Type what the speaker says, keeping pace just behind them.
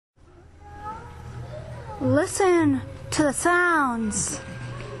Listen to the sounds.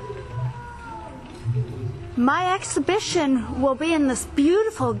 My exhibition will be in this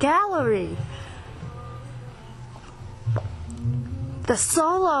beautiful gallery. The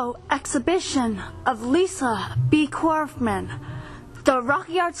solo exhibition of Lisa B. Corfman, The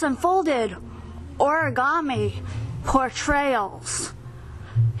Rocky Arts Unfolded, Origami, Portrayals,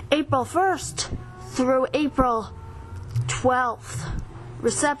 April 1st through April 12th.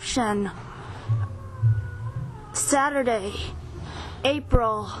 Reception, Saturday,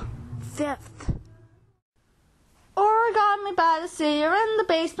 April 5th. Origami by the sea or in the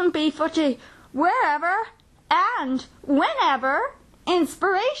basement B40, wherever and whenever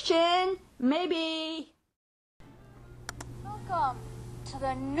inspiration may be. Welcome to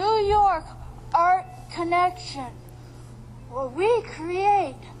the New York Art Connection, where we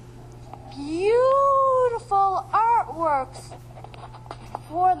create beautiful artworks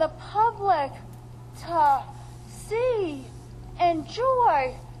for the public to see,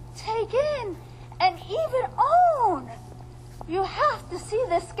 enjoy, take in, and even own. You have to see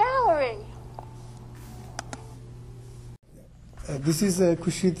this gallery. This is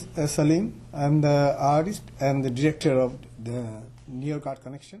Saleem. I'm the artist and the director of the New York Art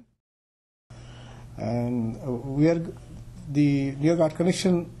Connection. And the New York Art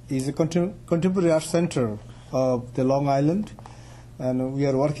Connection is a contemporary art center of the Long Island. And we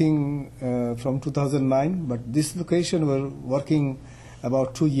are working from 2009, but this location we're working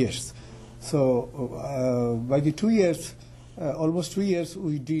about 2 years. So by the 2 years, almost 2 years,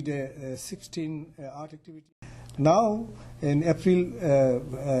 we did 16 art activities. Now, in April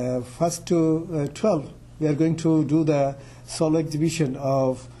 1st to 12th, we are going to do the solo exhibition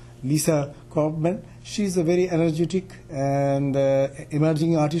of Lisa Corfman. She's a very energetic and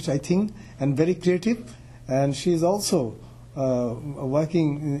emerging artist, I think, and very creative. And she's also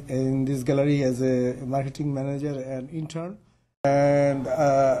working in this gallery as a marketing manager and intern. And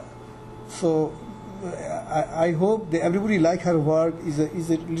so I hope that everybody like her work is a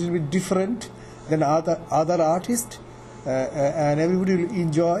little bit different than other artists, and everybody will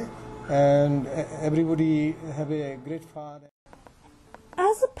enjoy, and everybody have a great fun.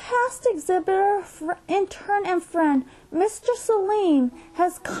 As a past exhibitor, intern, and friend, Mr. Saleem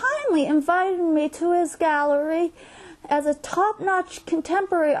has kindly invited me to his gallery as a top-notch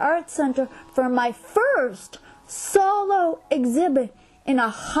contemporary art center for my first solo exhibit in a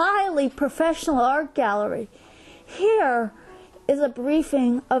highly professional art gallery. Here is a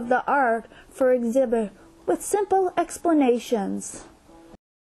briefing of the art for exhibit with simple explanations.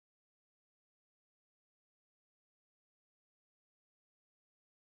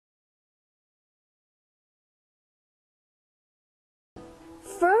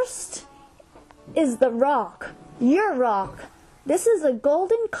 First is the rock, your rock. This is a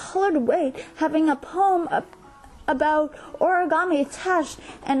golden colored weight having a poem about origami attached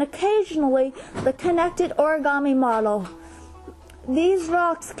and occasionally the connected origami model. These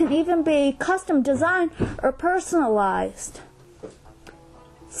rocks can even be custom designed or personalized.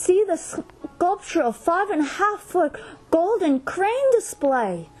 See the sculptural 5.5-foot golden crane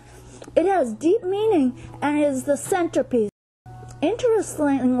display. It has deep meaning and is the centerpiece.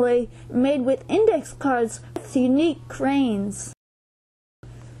 Interestingly made with index cards with unique cranes.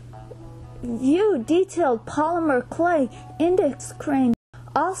 View detailed polymer clay index crane.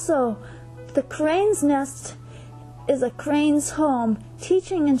 Also, the crane's nest is a crane's home.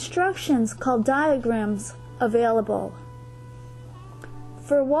 Teaching instructions called diagrams available.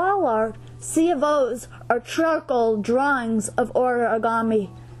 For wall art, C of O's are charcoal drawings of origami.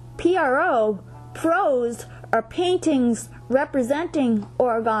 PRO, pros, are paintings representing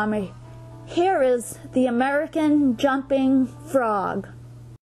origami. Here is the American jumping frog.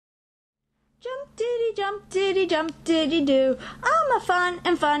 Jump diddy jump diddy jump diddy do. I'm a fun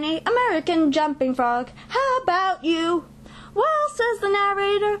and funny American jumping frog. How about you? Well, says the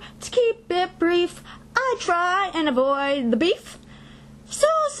narrator, to keep it brief, I try and avoid the beef. So,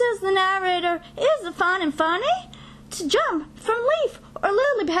 says the narrator, is it fun and funny to jump from leaf or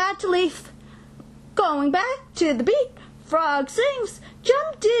lily pad to leaf? Going back to the beat, frog sings,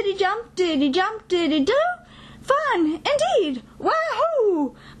 jump diddy jump diddy do. Fun indeed,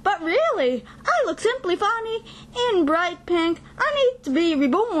 wahoo! But really, I look simply funny in bright pink. I need to be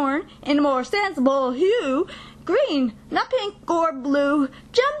reborn in a more sensible hue. Green, not pink or blue.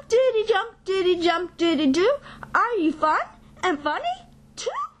 Jump diddy do. Are you fun and funny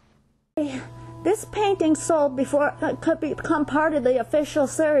too? This painting sold before it could become part of the official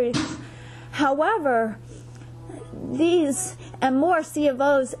series. However, these and more C of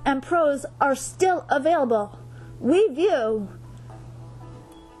O's and pros are still available. We view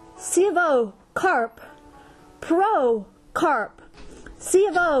C of O, carp, Pro, carp. C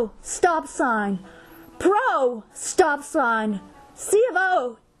of O, stop sign. Pro, stop sign. C of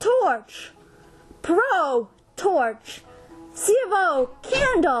O, torch. Pro, torch. C of O,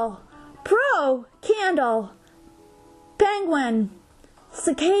 candle. Pro, candle. Penguin.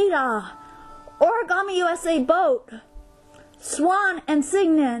 Cicada. Origami USA boat. Swan and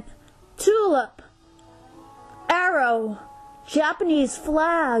cygnet. Tulip. Arrow. Japanese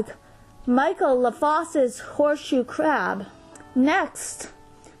flag. Michael LaFosse's horseshoe crab. Next,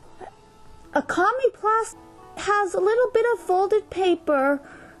 a kami plastic has a little bit of folded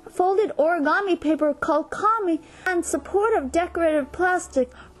origami paper called kami, and supportive decorative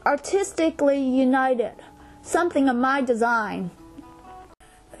plastic artistically united. Something of my design.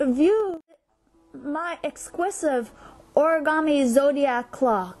 View my exquisite origami zodiac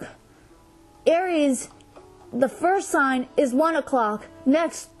clock. Aries, the first sign is 1 o'clock.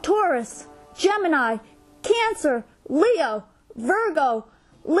 Next, Taurus, Gemini, Cancer, Leo, Virgo,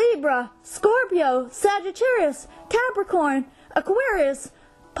 Libra, Scorpio, Sagittarius, Capricorn, Aquarius.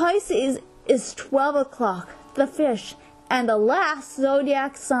 Pisces is 12 o'clock, the fish, and the last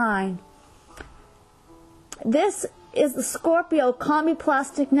zodiac sign. This is the Scorpio kami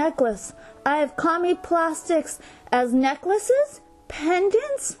plastic necklace. I have kami plastics as necklaces,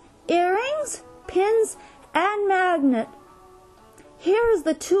 pendants, earrings, pins, and magnet. Here is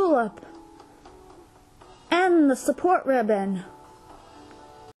the tulip and the support ribbon.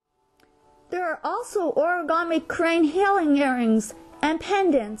 There are also origami crane hailing earrings and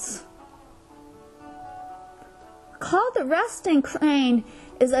pendants. Called the resting crane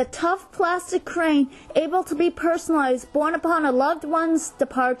is a tough plastic crane able to be personalized born upon a loved one's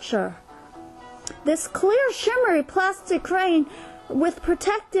departure. This clear shimmery plastic crane with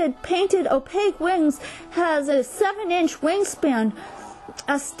protected painted opaque wings has a 7-inch wingspan,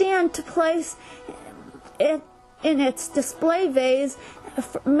 a stand to place it in its display vase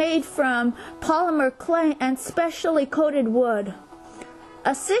made from polymer clay and specially coated wood.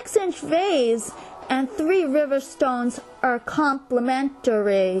 A 6-inch vase and 3 river stones are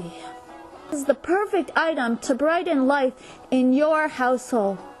complimentary. This is the perfect item to brighten life in your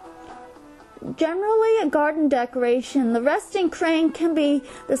household. Generally a garden decoration, the resting crane can be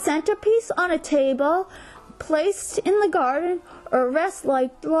the centerpiece on a table, placed in the garden, or rest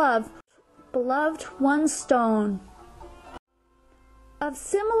like beloved one stone. Of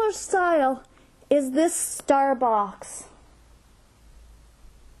similar style is this star box.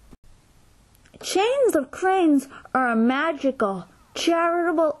 Chains of cranes are a magical,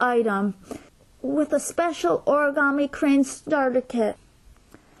 charitable item with a special origami crane starter kit.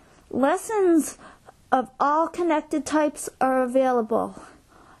 Lessons of all connected types are available.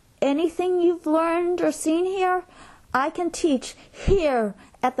 Anything you've learned or seen here, I can teach here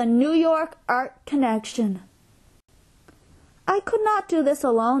at the New York Art Connection. I could not do this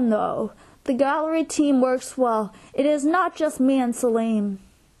alone, though. The gallery team works well. It is not just me and Saleem.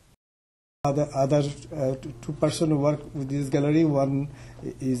 Other two persons who work with this gallery, one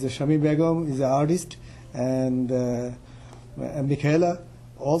is Shami Begum, is an artist, and Michaela,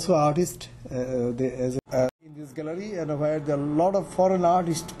 also artist, in this gallery, and where a lot of foreign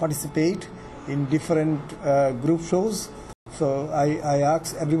artists participate in different group shows. So I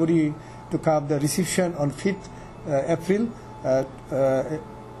ask everybody to come the reception on 5th April,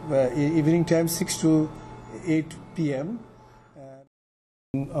 evening time 6 to 8 p.m.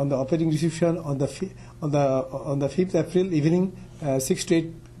 On the opening reception on the 5th April evening 6 to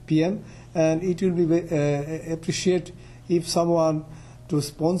 8 p.m. and it will be appreciate if someone to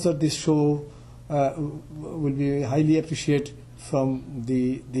sponsor this show will be highly appreciated from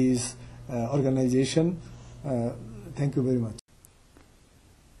these organization. Thank you very much.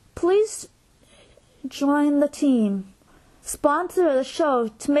 Please join the team. Sponsor the show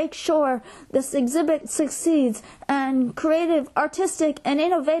to make sure this exhibit succeeds and creative, artistic, and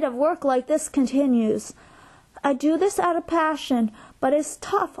innovative work like this continues. I do this out of passion, but it's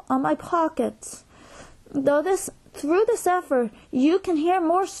tough on my pockets. Through this effort, you can hear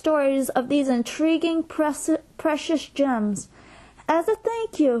more stories of these intriguing, precious gems. As a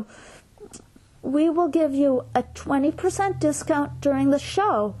thank you, we will give you a 20% discount during the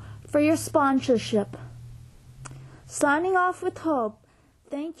show for your sponsorship. Signing off with hope.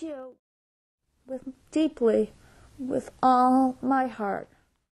 Thank you deeply with all my heart.